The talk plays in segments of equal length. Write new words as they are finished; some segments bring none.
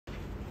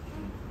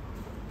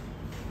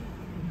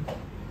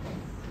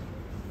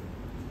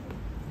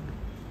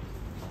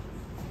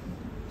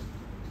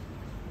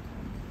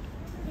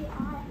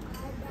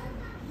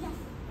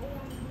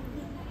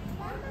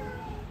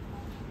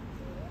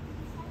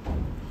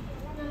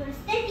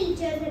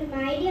teachers and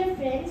my dear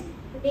friends.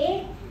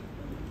 Today,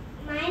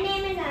 my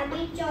name is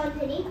Aabeer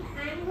Chowdhury.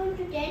 I am going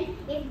to tell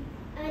if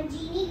a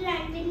genie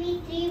granted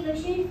me 3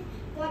 wishes,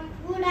 what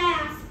would I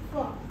ask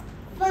for?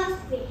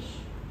 First wish.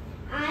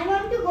 I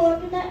want to go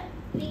to the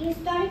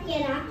prehistoric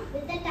era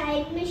with a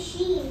time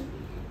machine.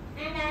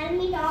 And I'll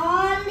meet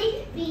all the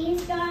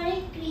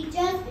prehistoric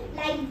creatures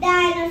like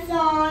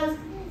dinosaurs,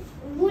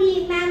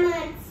 woolly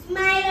mammoths,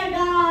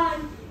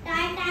 smilodone,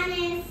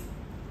 Titanis.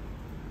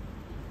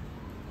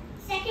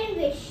 Second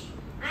wish.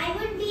 I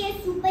would be a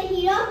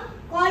superhero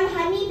called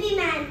Honeybee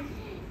Man.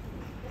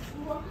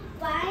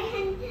 Why?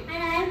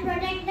 And I'll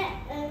protect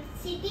the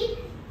city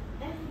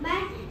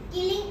by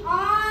killing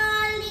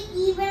all the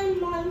evil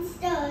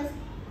monsters.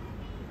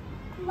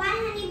 Why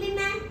Honeybee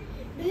Man?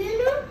 Do you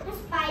know a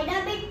spider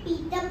bit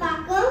Peter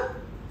Parker?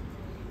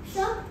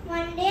 So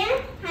one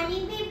day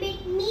honeybee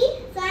bit me,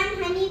 so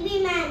I'm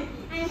Honeybee Man.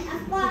 And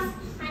of course,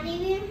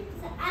 honeybees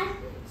are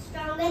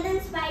stronger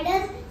than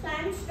spiders, so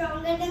I'm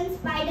stronger than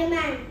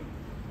Spider-Man.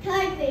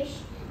 Third wish.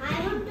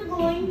 I want to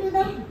go into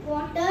the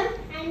water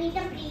and meet a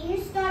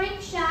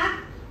prehistoric shark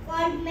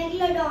called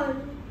Megalodon.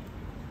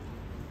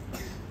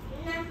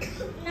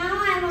 Now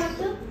I want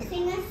to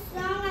sing a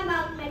song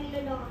about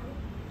Megalodon.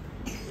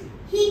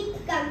 He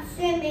comes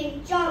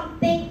swimming,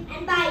 jumping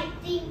and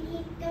biting. He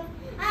comes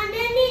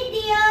underneath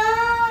the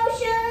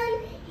ocean.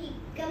 He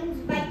comes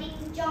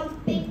biting,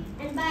 jumping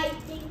and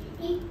biting.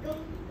 He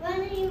comes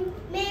when he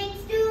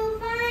makes to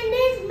find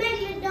his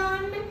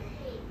Megalodon.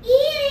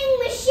 Eating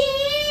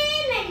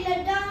machine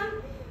Megalodon.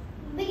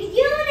 Because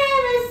you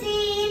never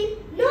seen.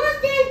 Nose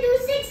tail to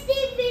 60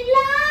 feet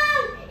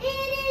long.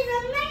 It is a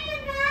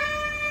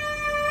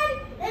Megalodon.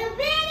 The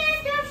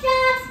biggest of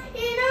sharks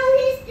in all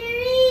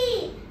history.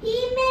 He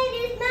made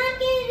his mark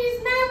in his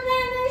mouth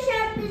and the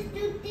sharpest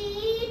to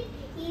teeth.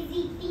 He's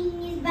eating,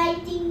 he's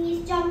biting,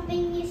 he's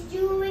jumping, he's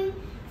chewing.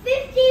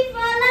 50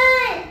 for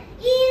life.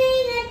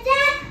 Eating a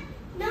duck.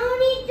 No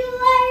need to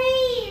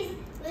worry.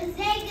 Was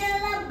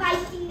regular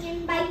biting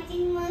and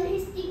biting while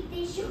his teeth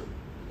they shook.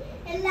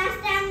 And last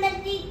time the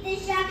teeth the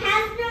shark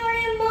has no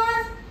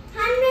remorse.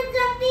 Hundreds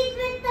of teeth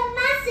with the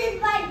massive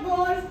white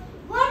bores.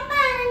 One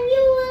bite and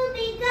you will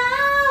be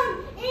gone.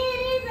 It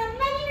is a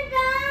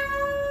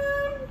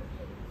Megalodon.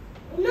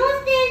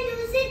 Nose tail to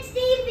 60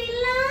 feet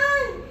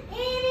long.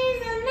 It is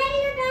a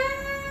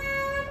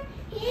Megalodon.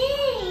 He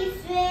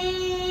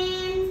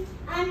swims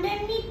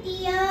underneath the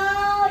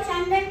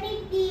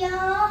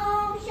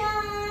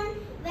ocean,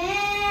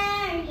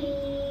 where he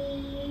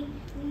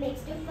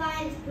makes to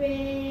find his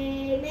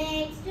prey,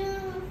 makes to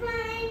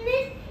find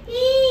his,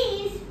 he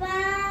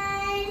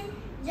spies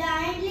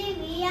giantly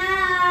via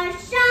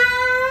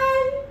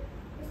shark.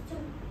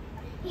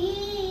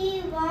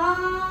 He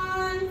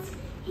wants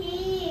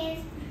his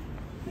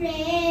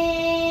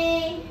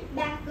prey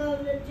back of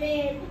the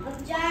trail of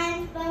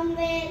giant sperm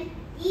whale.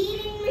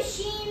 Eating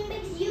machine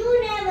because you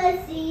never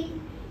see.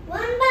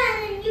 One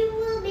bite and you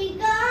will be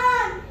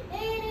gone.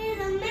 It is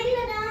a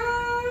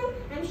Megalodon.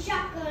 I'm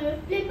shocker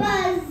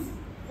flippers.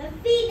 A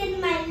feet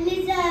in my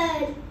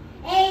lizard.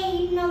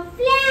 Ain't no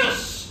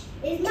flesh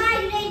is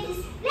my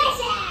greatest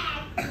pleasure.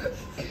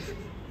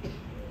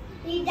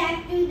 He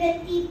dived to the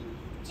deep,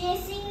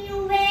 chasing you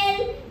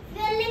whale,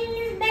 filling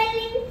his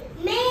belly,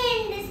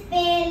 made this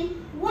pail.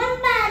 One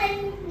bite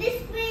and this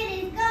squid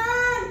is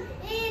gone.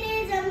 It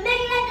is a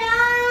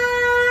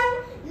Megalodon.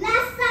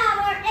 Last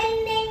hour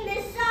ending the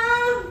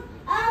song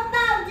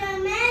about a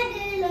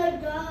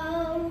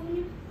Megalodon.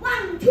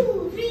 1,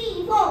 2,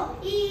 3, 4.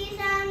 He's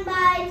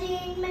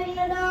unbiting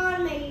Megalodon,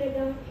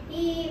 Megalodon.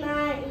 He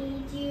might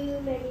eat you,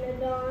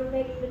 Megalodon,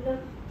 Megalodon.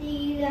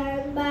 He's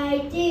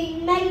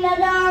unbiting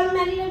Megalodon,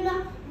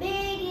 Megalodon.